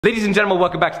Ladies and gentlemen,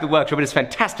 welcome back to the workshop. It is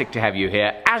fantastic to have you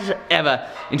here. As ever,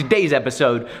 in today's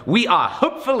episode, we are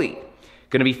hopefully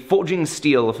going to be forging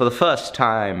steel for the first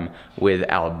time with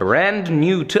our brand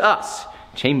new to us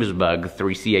Chambersburg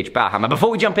 3CH power hammer. Before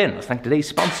we jump in, let's thank today's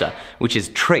sponsor, which is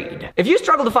Trade. If you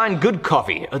struggle to find good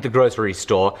coffee at the grocery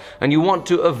store and you want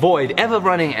to avoid ever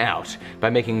running out by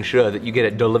making sure that you get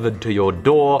it delivered to your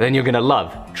door, then you're gonna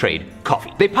love Trade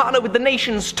Coffee. They partner with the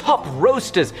nation's top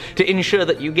roasters to ensure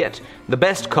that you get the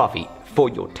best coffee for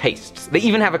your tastes. They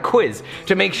even have a quiz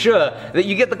to make sure that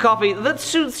you get the coffee that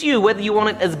suits you, whether you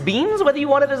want it as beans, whether you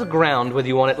want it as ground, whether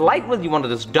you want it light, whether you want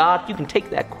it as dark. You can take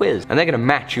that quiz and they're gonna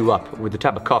match you up with the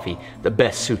type of coffee that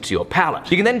best suits your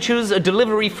palate. You can then choose a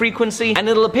delivery frequency and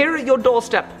it'll appear at your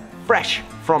doorstep fresh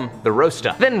from the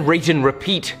roaster. Then rate and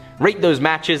repeat. Rate those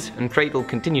matches, and Trade will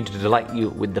continue to delight you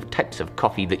with the types of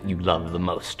coffee that you love the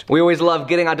most. We always love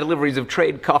getting our deliveries of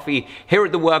Trade coffee here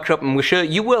at the workshop, and we're sure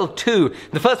you will too.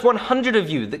 The first 100 of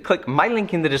you that click my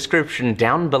link in the description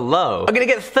down below are gonna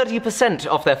get 30%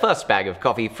 off their first bag of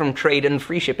coffee from Trade, and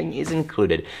free shipping is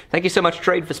included. Thank you so much,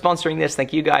 Trade, for sponsoring this.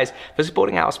 Thank you guys for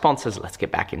supporting our sponsors. Let's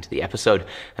get back into the episode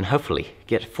and hopefully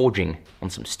get forging on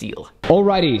some steel.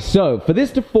 Alrighty, so for this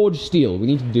to forge steel, we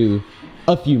need to do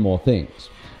a few more things.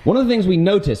 One of the things we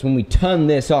notice when we turn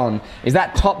this on is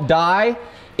that top die,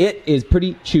 it is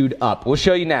pretty chewed up. We'll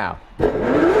show you now.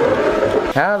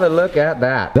 Have a look at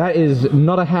that. That is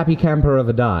not a happy camper of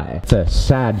a die. It's a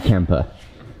sad camper.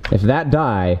 If that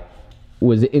die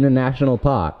was in a national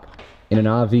park, in an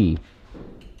RV,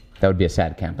 that would be a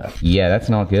sad camper. Yeah, that's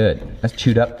not good. That's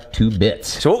chewed up 2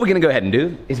 bits. So what we're gonna go ahead and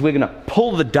do is we're gonna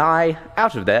pull the die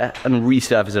out of there and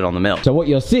resurface it on the mill. So what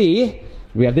you'll see,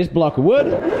 we have this block of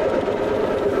wood.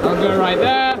 I'll go right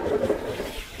there.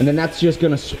 And then that's just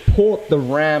gonna support the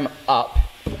ram up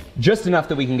just enough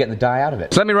that we can get the die out of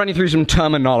it. So let me run you through some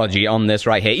terminology on this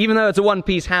right here. Even though it's a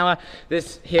one-piece hammer,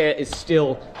 this here is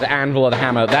still the anvil of the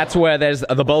hammer. That's where there's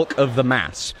the bulk of the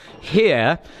mass.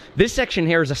 Here, this section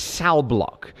here is a sow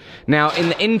block. Now, in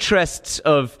the interests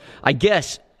of, I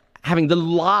guess, having the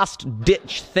last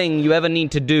ditch thing you ever need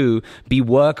to do be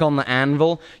work on the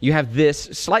anvil, you have this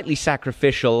slightly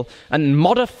sacrificial and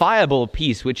modifiable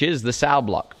piece, which is the sow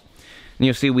block. And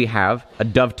you'll see we have a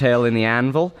dovetail in the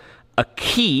anvil, a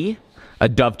key, a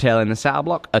dovetail in the sow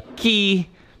block, a key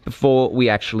before we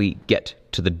actually get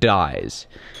to the dies.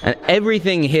 And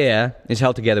everything here is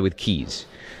held together with keys.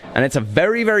 And it's a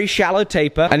very, very shallow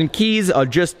taper, and keys are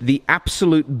just the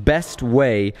absolute best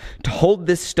way to hold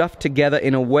this stuff together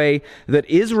in a way that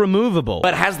is removable,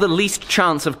 but has the least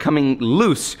chance of coming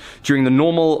loose during the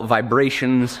normal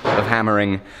vibrations of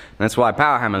hammering. And that's why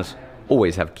power hammers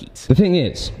always have keys. The thing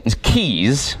is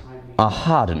keys are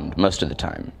hardened most of the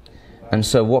time. And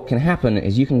so what can happen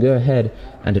is you can go ahead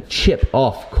and chip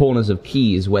off corners of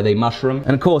keys where they mushroom.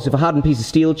 And of course, if a hardened piece of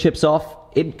steel chips off,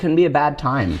 it can be a bad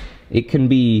time. It can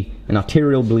be an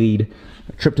arterial bleed,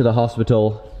 a trip to the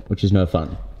hospital, which is no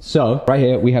fun. So, right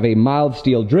here we have a mild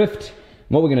steel drift.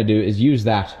 What we're gonna do is use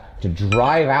that to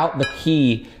drive out the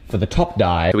key for the top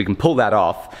die. So we can pull that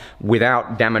off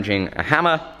without damaging a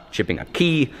hammer, chipping a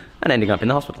key, and ending up in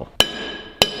the hospital.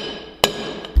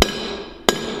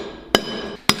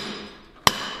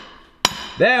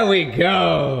 there we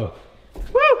go.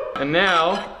 Woo! And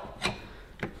now,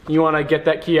 you want to get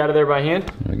that key out of there by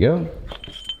hand? There we go.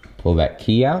 Pull that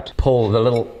key out. Pull the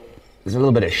little, there's a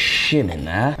little bit of shim in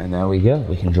there. And there we go.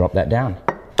 We can drop that down.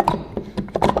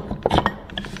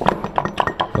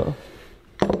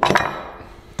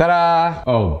 Ta-da!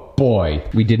 Oh boy,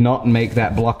 we did not make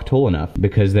that block tall enough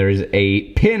because there is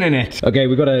a pin in it. Okay,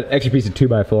 we've got an extra piece of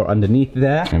 2x4 underneath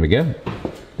there. There we go.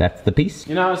 That's the piece.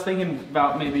 You know, I was thinking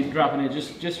about maybe dropping it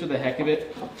just for the heck of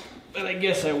it, but I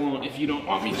guess I won't if you don't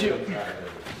want me to.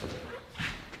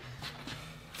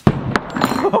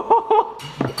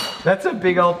 That's a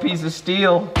big old piece of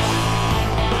steel.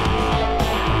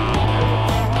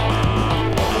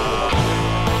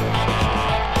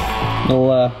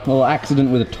 Little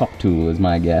accident with a top tool is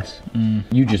my guess.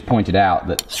 You just pointed out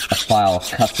that a file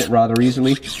cuts it rather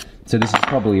easily, so this is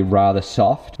probably rather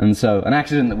soft, and so an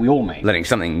accident that we all make. Letting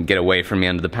something get away from me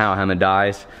under the power hammer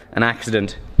dies. An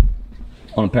accident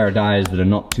On a pair of dies that are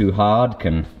not too hard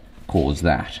can cause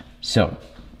that. So,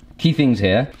 key things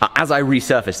here. As I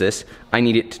resurface this, I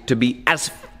need it to be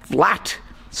as flat,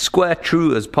 square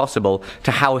true as possible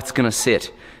to how it's gonna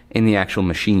sit in the actual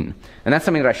machine. And that's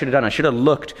something that I should have done. I should have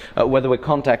looked at whether we're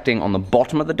contacting on the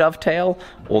bottom of the dovetail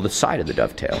or the side of the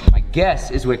dovetail. My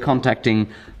guess is we're contacting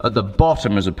at the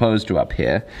bottom as opposed to up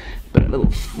here. But a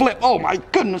little flip, oh my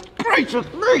goodness gracious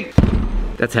me!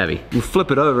 That's heavy. We'll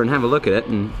flip it over and have a look at it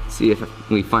and see if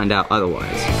we find out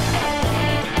otherwise.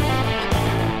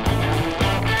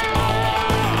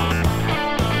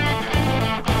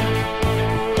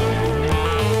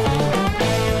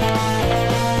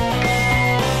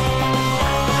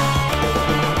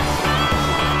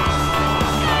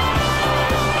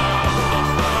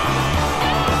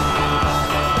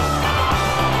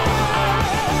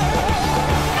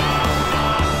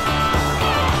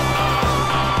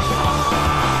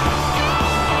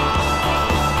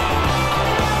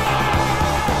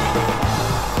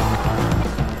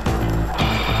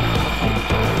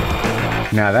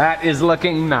 Now that is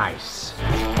looking nice.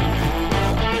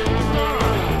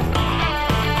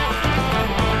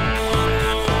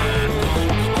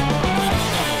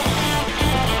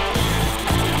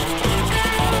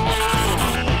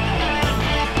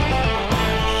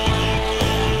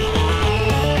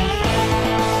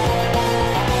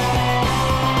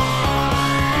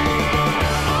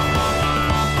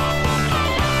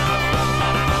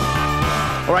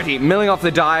 Alrighty, milling off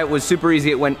the die was super easy,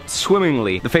 it went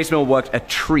swimmingly. The face mill worked a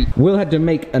treat. Will had to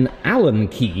make an Allen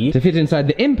key to fit inside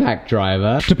the impact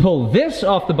driver to pull this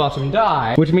off the bottom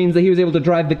die, which means that he was able to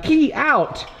drive the key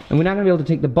out. And we're now gonna be able to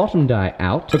take the bottom die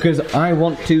out because I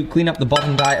want to clean up the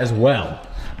bottom die as well.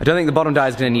 I don't think the bottom die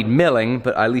is going to need milling,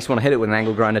 but I at least want to hit it with an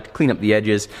angle grinder to clean up the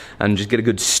edges and just get a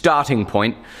good starting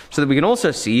point so that we can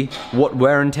also see what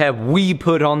wear and tear we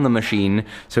put on the machine.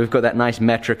 So we've got that nice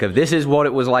metric of this is what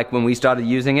it was like when we started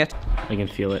using it. I can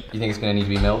feel it. You think it's going to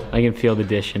need to be milled? I can feel the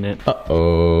dish in it.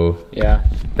 Uh-oh. Yeah.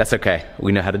 That's okay.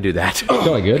 We know how to do that.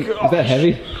 Jolly good. Is that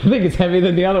heavy? I think it's heavier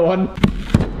than the other one.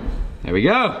 There we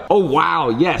go. Oh, wow,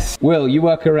 yes. Will, you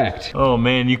are correct. Oh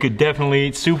man, you could definitely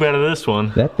eat soup out of this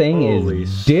one. That thing Holy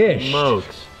is dished.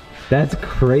 smokes. That's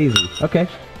crazy. Okay,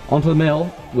 onto the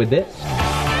mill with this.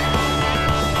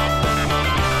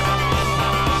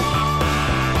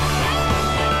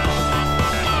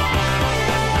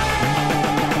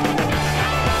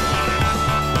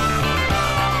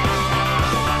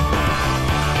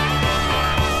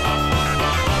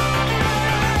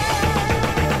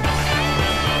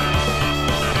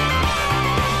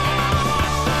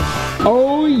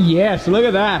 Oh yes, look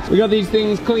at that. We got these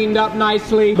things cleaned up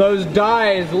nicely. Those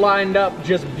dies lined up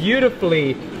just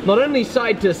beautifully. Not only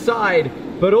side to side,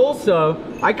 but also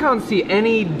I can't see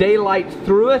any daylight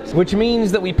through it, which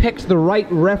means that we picked the right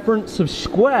reference of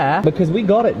square because we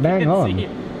got it bang on.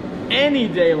 Any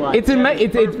daylight.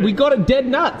 We got it dead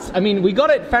nuts. I mean, we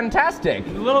got it fantastic. A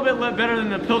little bit better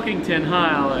than the Pilkington, huh,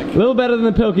 Alec? A little better than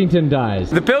the Pilkington dies.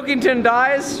 The Pilkington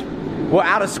dies were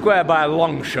out of square by a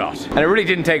long shot. And it really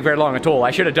didn't take very long at all.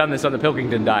 I should have done this on the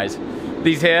Pilkington dies.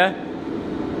 These here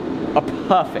are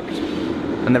perfect.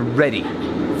 And they're ready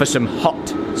for some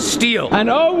hot steel. And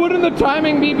oh, wouldn't the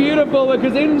timing be beautiful,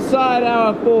 because inside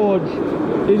our forge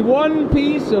is one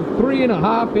piece of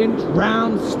 3.5-inch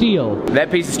round steel.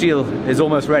 That piece of steel is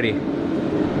almost ready.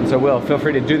 And so Will, feel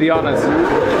free to do the honors.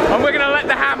 And we're gonna let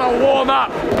the hammer warm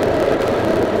up.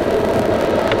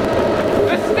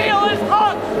 The steel is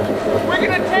hot! We're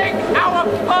gonna take our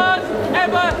first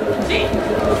ever teeth.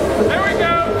 There we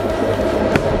go.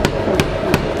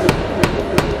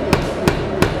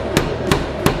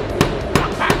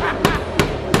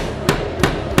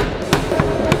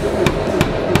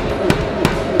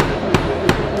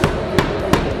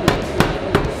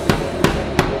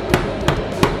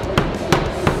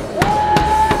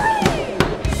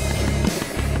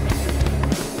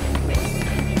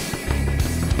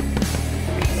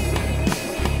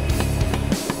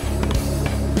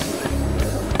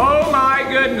 Oh my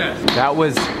goodness. That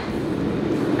was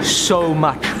so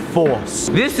much force.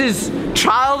 This is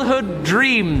childhood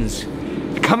dreams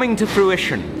coming to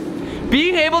fruition.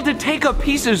 Being able to take a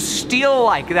piece of steel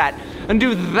like that and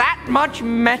do that much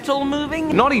metal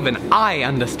moving? Not even I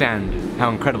understand how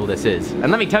incredible this is. And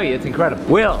let me tell you, it's incredible.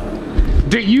 Will,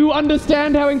 Do you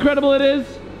understand how incredible it is?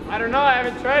 I don't know, I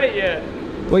haven't tried it yet.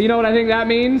 Well, you know what I think that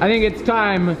means? I think it's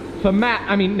time for Matt.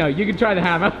 I mean, no, you can try the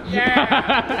hammer.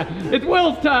 Yeah. It's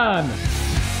Will's turn.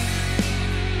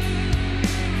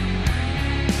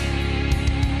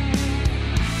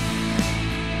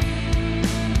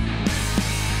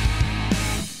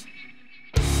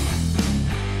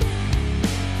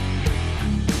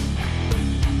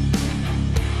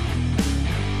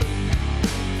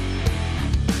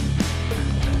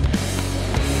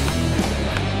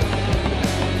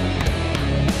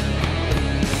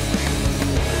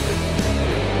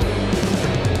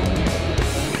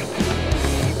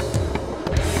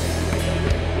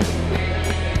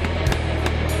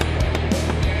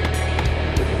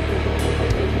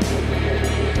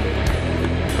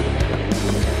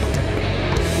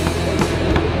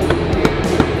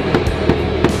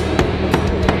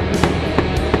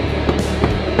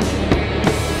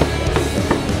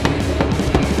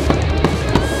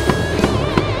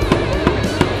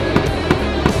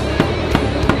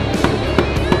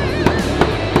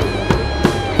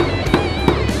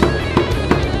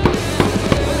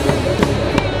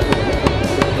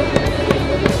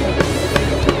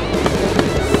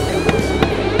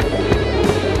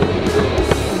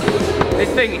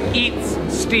 eats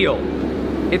steel.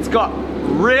 It's got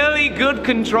really good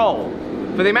control.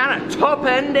 For the amount of top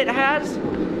end it has,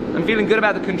 I'm feeling good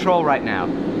about the control right now.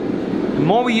 The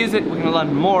more we use it, we're gonna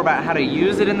learn more about how to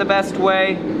use it in the best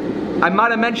way. I might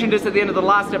have mentioned this at the end of the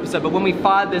last episode, but when we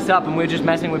fired this up and we were just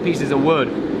messing with pieces of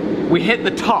wood, we hit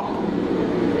the top.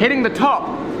 Hitting the top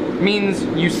means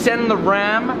you send the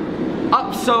ram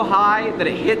up so high that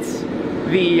it hits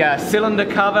the cylinder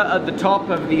cover at the top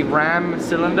of the ram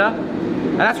cylinder,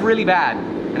 and that's really bad.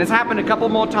 And it's happened a couple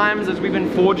more times as we've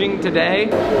been forging today.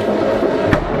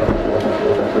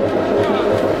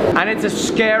 And it's a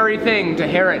scary thing to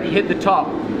hear it hit the top,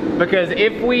 because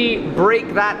if we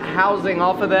break that housing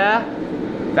off of there,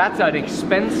 that's an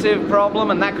expensive problem,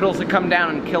 and that could also come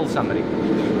down and kill somebody.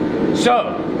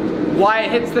 So, why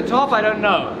it hits the top, I don't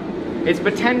know. It's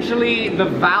potentially the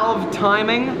valve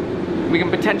timing. We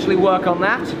can potentially work on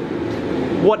that.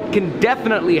 What can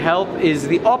definitely help is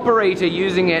the operator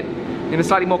using it in a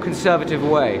slightly more conservative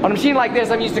way. On a machine like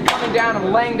this, I'm used to coming down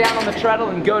and laying down on the treadle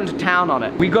and going to town on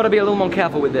it. We've got to be a little more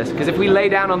careful with this, because if we lay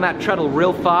down on that treadle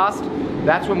real fast,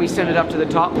 that's when we send it up to the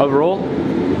top. Overall,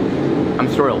 I'm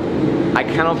thrilled. I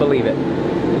cannot believe it.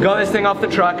 Got this thing off the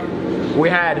truck. We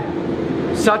had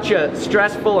such a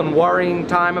stressful and worrying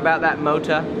time about that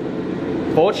motor.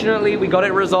 Fortunately, we got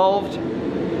it resolved,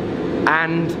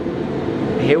 and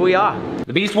here we are.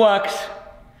 The beast works.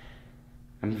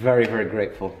 I'm very, very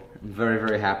grateful. I'm very,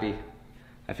 very happy.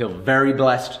 I feel very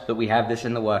blessed that we have this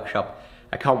in the workshop.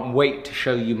 I can't wait to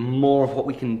show you more of what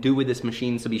we can do with this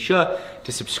machine, so be sure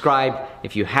to subscribe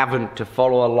if you haven't, to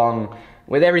follow along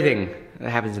with everything that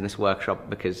happens in this workshop,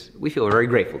 because we feel very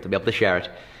grateful to be able to share it.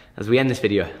 As we end this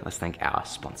video, let's thank our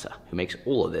sponsor, who makes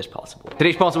all of this possible.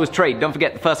 Today's sponsor was Trade. Don't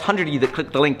forget, the first 100 of you that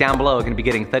click the link down below are going to be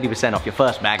getting 30% off your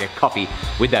first bag of coffee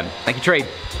with them. Thank you, Trade.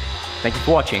 Thank you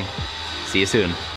for watching. See you soon.